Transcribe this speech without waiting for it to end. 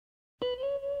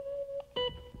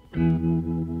It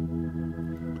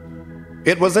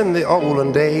was in the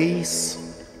olden days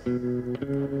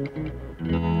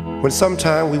when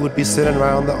sometime we would be sitting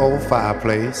around the old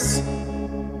fireplace,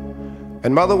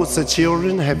 and Mother would say,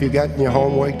 "Children, have you gotten your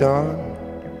homework done?"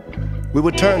 We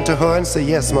would turn to her and say,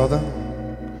 "Yes, Mother."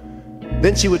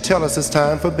 Then she would tell us it's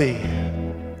time for bed.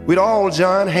 We'd all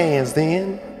join hands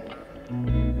then.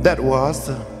 That was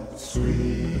the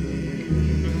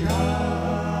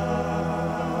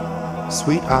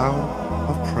sweet hour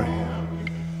of prayer.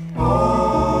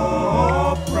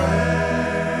 Oh,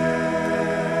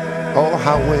 prayer. Oh,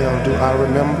 how well do I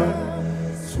remember.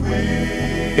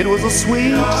 It was a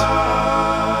sweet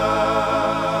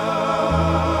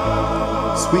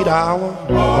hour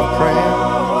of prayer.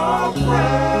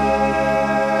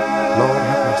 Lord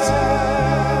have mercy.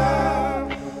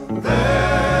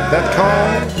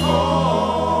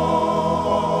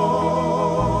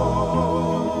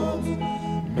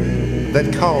 That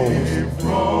called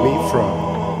me from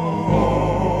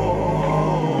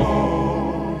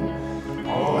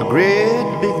a great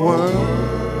big world,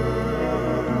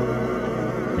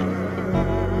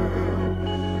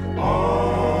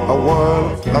 a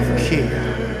world of care.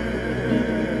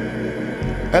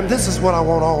 And this is what I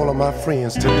want all of my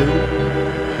friends to do.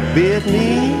 Bid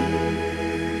me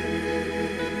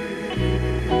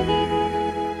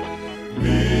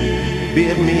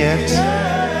at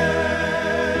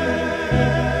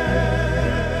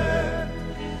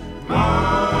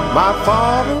my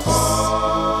Father's.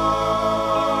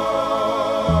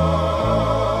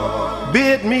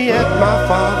 Bid me at my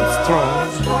Father's throne.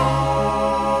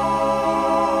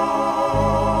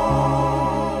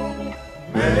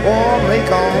 Or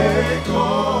make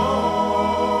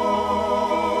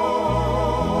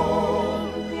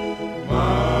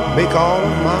all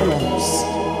of my wants.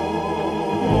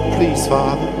 Please,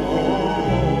 Father,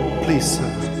 please,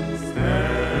 sir,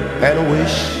 and a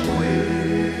wish.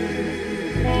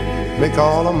 Make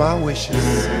all of my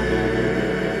wishes.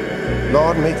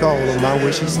 Lord, make all of my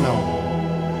wishes known.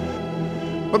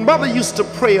 But Mother used to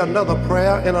pray another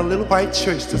prayer in a little white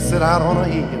church to sit out on a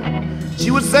hill. She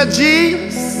would say,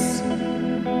 "Jesus,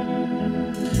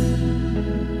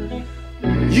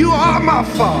 you are my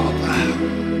Father."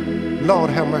 Lord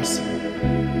have mercy.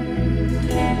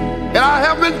 And I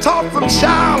have been taught from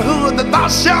childhood that thou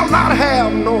shalt not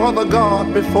have no other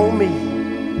God before me.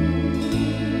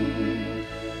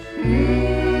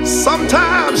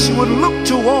 Sometimes she would look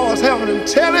towards heaven and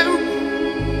tell him,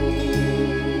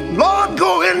 "Lord,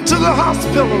 go into the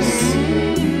hospitals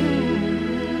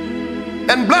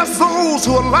and bless those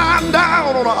who are lying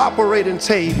down on an operating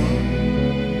table.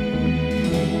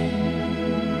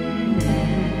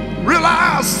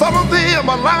 Realize some of them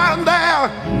are lying there,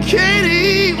 can't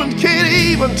even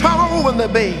turn over in their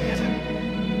bed.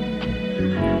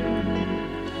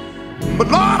 But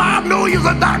Lord, I know you're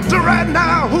a doctor right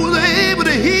now who's able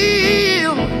to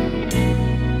heal.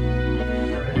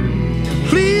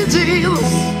 Please,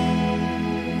 Jesus,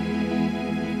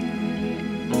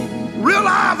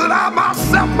 realize that I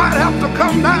myself might have to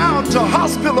come down to a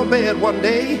hospital bed one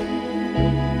day.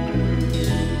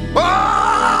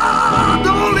 Oh,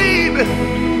 don't leave me.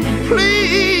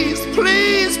 Please,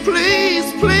 please,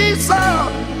 please, please, sir,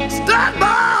 stand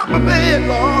by my bed,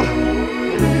 Lord.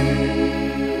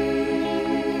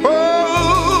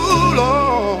 Oh,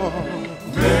 Lord,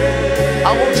 I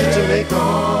want you to make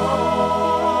all,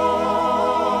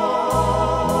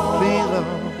 please, Lord,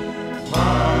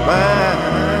 mine.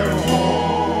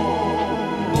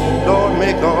 Lord,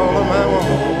 make all of my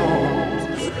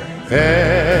wants.